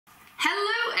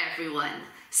everyone.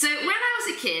 So when I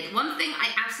was a kid, one thing I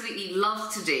absolutely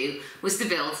loved to do was to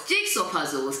build jigsaw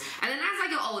puzzles. And then as I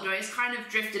got older, it's kind of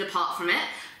drifted apart from it.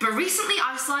 But recently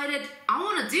I decided I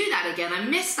want to do that again. I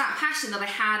missed that passion that I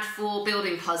had for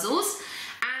building puzzles.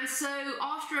 And so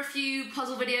after a few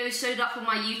puzzle videos showed up on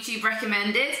my YouTube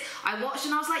recommended, I watched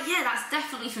and I was like, yeah, that's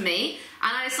definitely for me.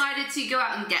 And I decided to go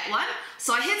out and get one.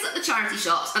 So I hit up the charity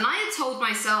shops and I had told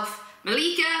myself,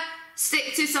 Malika,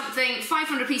 stick to something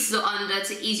 500 pieces or under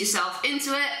to ease yourself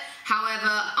into it. However,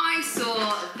 I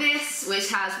saw this,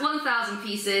 which has 1,000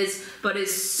 pieces, but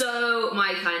is so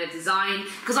my kind of design,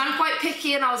 because I'm quite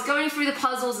picky and I was going through the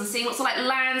puzzles and seeing lots of like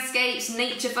landscapes,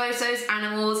 nature photos,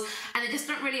 animals, and they just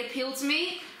don't really appeal to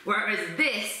me. Whereas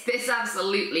this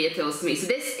absolutely appeals to me. So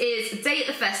this is Day at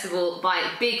the Festival by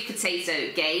Big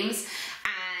Potato Games.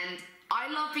 And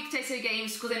I love Big Potato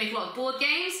Games because they make a lot of board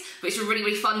games, which are really,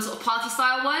 really fun sort of party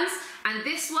style ones. And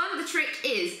this one, the trick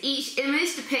is each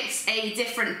image depicts a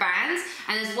different band,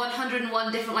 and there's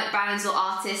 101 different like bands or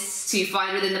artists to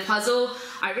find within the puzzle.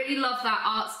 I really love that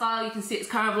art style. You can see it's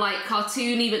kind of like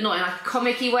cartoony, but not in like a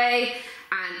comic-y way.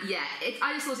 And yeah,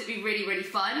 I just thought it'd be really, really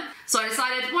fun. So I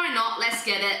decided, why not? Let's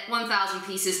get it. 1,000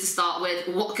 pieces to start with.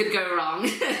 What could go wrong?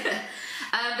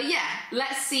 But yeah,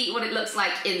 let's see what it looks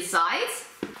like inside.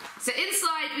 So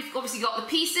inside, we've obviously got the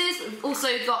pieces,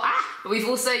 but we've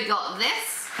also got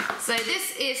this. So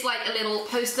this is like a little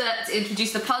poster to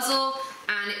introduce the puzzle,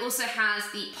 and it also has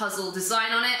the puzzle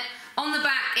design on it. On the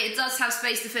back, it does have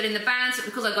space to fit in the bands, but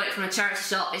because I got it from a charity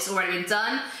shop, it's already been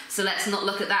done. So let's not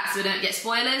look at that so we don't get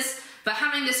spoilers. But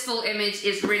having this full image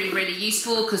is really, really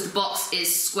useful because the box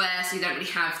is square, so you don't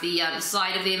really have the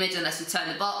side of the image unless you turn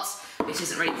the box, which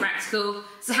isn't really practical.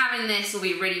 So having this will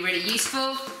be really, really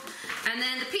useful. And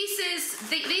then the pieces,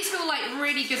 these feel like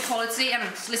really good quality, and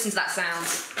just listen to that sound.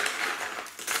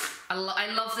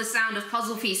 I love the sound of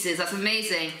puzzle pieces, that's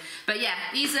amazing. But yeah,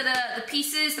 these are the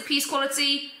pieces, the piece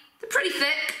quality, they're pretty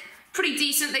thick, pretty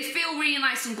decent. They feel really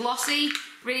nice and glossy,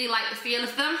 really like the feel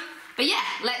of them. But yeah,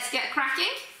 let's get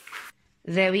cracking.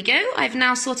 There we go, I've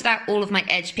now sorted out all of my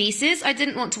edge pieces. I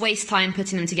didn't want to waste time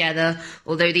putting them together,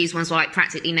 although these ones were like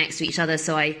practically next to each other,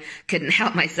 so I couldn't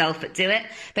help myself but do it.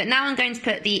 But now I'm going to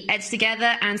put the edge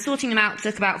together, and sorting them out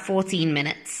took about 14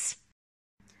 minutes.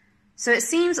 So it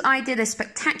seems I did a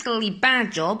spectacularly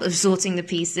bad job of sorting the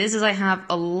pieces, as I have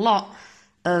a lot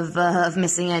of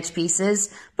missing edge pieces,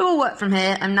 but we'll work from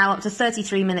here. I'm now up to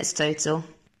 33 minutes total.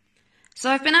 So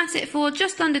I've been at it for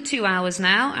just under 2 hours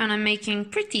now, and I'm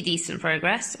making pretty decent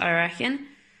progress, I reckon.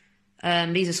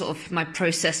 These are sort of my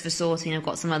process for sorting. I've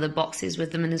got some other boxes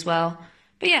with them in as well.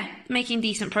 But yeah, making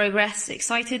decent progress,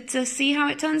 excited to see how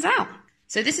it turns out.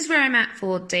 So this is where I'm at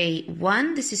for day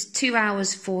 1. This is 2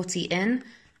 hours 40 in.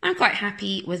 I'm quite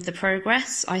happy with the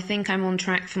progress. I think I'm on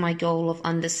track for my goal of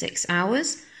under 6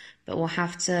 hours, but we'll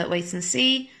have to wait and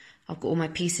see. I've got all my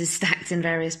pieces stacked in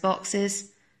various boxes.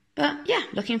 But yeah,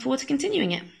 looking forward to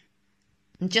continuing it.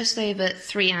 I'm just over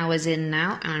 3 hours in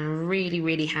now, and I'm really,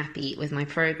 really happy with my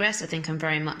progress. I think I'm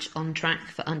very much on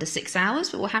track for under 6 hours,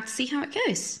 but we'll have to see how it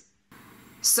goes.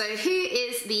 So here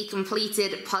is the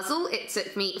completed puzzle. It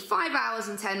took me 5 hours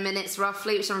and 10 minutes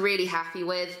roughly, which I'm really happy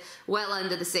with, well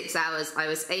under the 6 hours I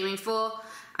was aiming for.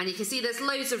 And you can see there's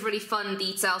loads of really fun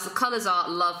details. The colours are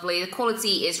lovely. The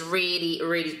quality is really,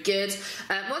 really good.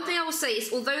 One thing I will say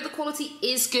is, although the quality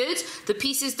is good, the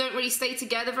pieces don't really stay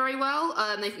together very well.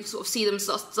 You sort of see them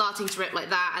starting to rip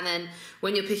like that, and then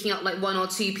when you're picking up like 1 or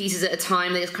 2 pieces at a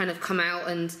time, they just kind of come out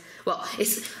and, well,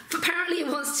 apparently it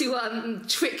wants to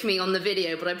trick me on the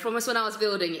video, but I promise when I was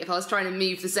building it, if I was trying to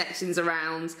move the sections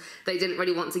around, they didn't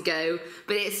really want to go.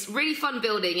 But it's really fun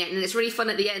building it, and it's really fun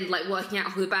at the end, like working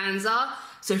out who the bands are.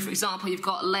 So for example, you've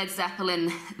got Led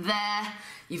Zeppelin there,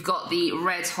 you've got the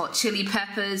Red Hot Chili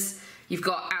Peppers, you've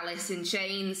got Alice in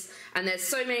Chains, and there's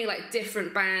so many like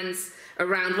different bands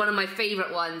around. One of my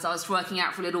favourite ones, I was working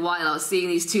out for a little while, I was seeing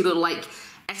these 2 little like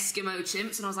Eskimo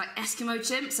chimps, and I was like, Eskimo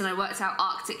chimps, and I worked out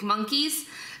Arctic Monkeys.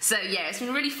 So yeah, it's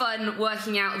been really fun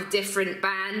working out the different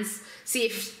bands. See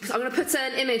if, I'm going to put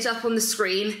an image up on the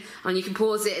screen, and you can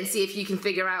pause it and see if you can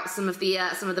figure out some of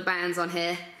the bands on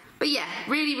here. But yeah,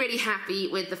 really, really happy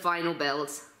with the final build.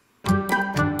 So,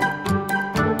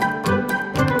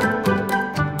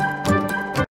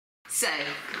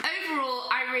 overall,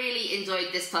 I really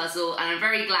enjoyed this puzzle, and I'm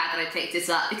very glad that I picked this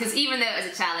up, because even though it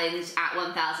was a challenge at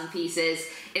 1,000 pieces,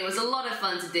 it was a lot of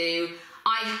fun to do.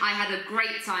 I had a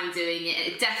great time doing it, and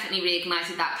it definitely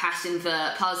reignited that passion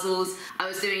for puzzles. I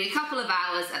was doing a couple of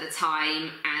hours at a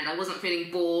time, and I wasn't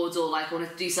feeling bored or like wanted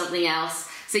to do something else.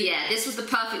 So yeah, this was the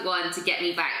perfect one to get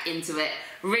me back into it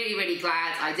really, really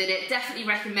glad I did it. Definitely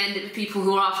recommend it for people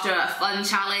who are after a fun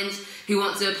challenge, who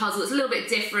want to do a puzzle that's a little bit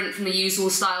different from the usual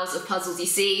styles of puzzles you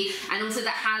see, and also that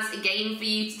has a game for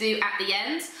you to do at the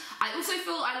end. I also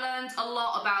feel I learned a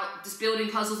lot about just building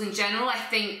puzzles in general. I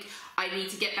think I need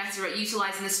to get better at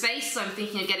utilising the space, so I'm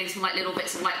thinking of getting some like little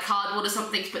bits of like cardboard or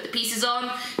something to put the pieces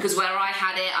on, because where I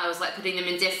had it, I was like putting them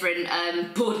in different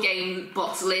board game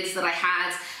box lids that I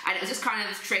had, and it was just kind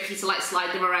of tricky to like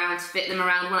slide them around, to fit them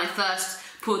around. When I first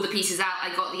pulled the pieces out,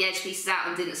 I got the edge pieces out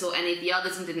and didn't sort any of the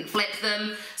others and didn't flip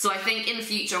them. So I think in the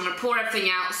future I'm going to pour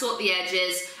everything out, sort the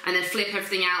edges, and then flip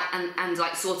everything out and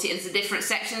like sort it into different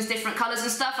sections, different colours and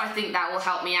stuff. I think that will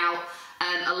help me out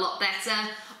a lot better.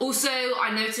 Also,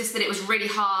 I noticed that it was really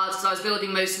hard because I was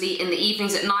building mostly in the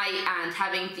evenings at night, and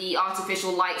having the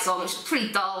artificial lights on, which is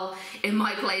pretty dull in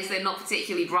my place, they're not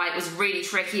particularly bright, was really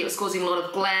tricky. It was causing a lot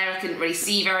of glare, I couldn't really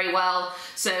see very well.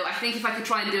 So I think if I could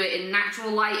try and do it in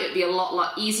natural light, it would be a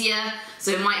lot easier.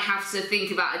 So I might have to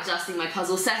think about adjusting my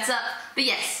puzzle setup. But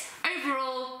yes,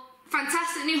 overall,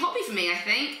 fantastic new hobby for me, I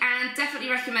think, and definitely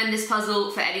recommend this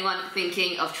puzzle for anyone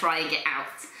thinking of trying it out.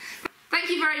 Thank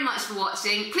you very much for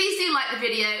watching. Please do like the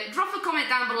video, drop a comment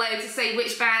down below to say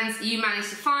which bands you managed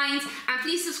to find, and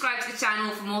please subscribe to the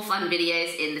channel for more fun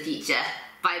videos in the future.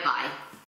 Bye bye.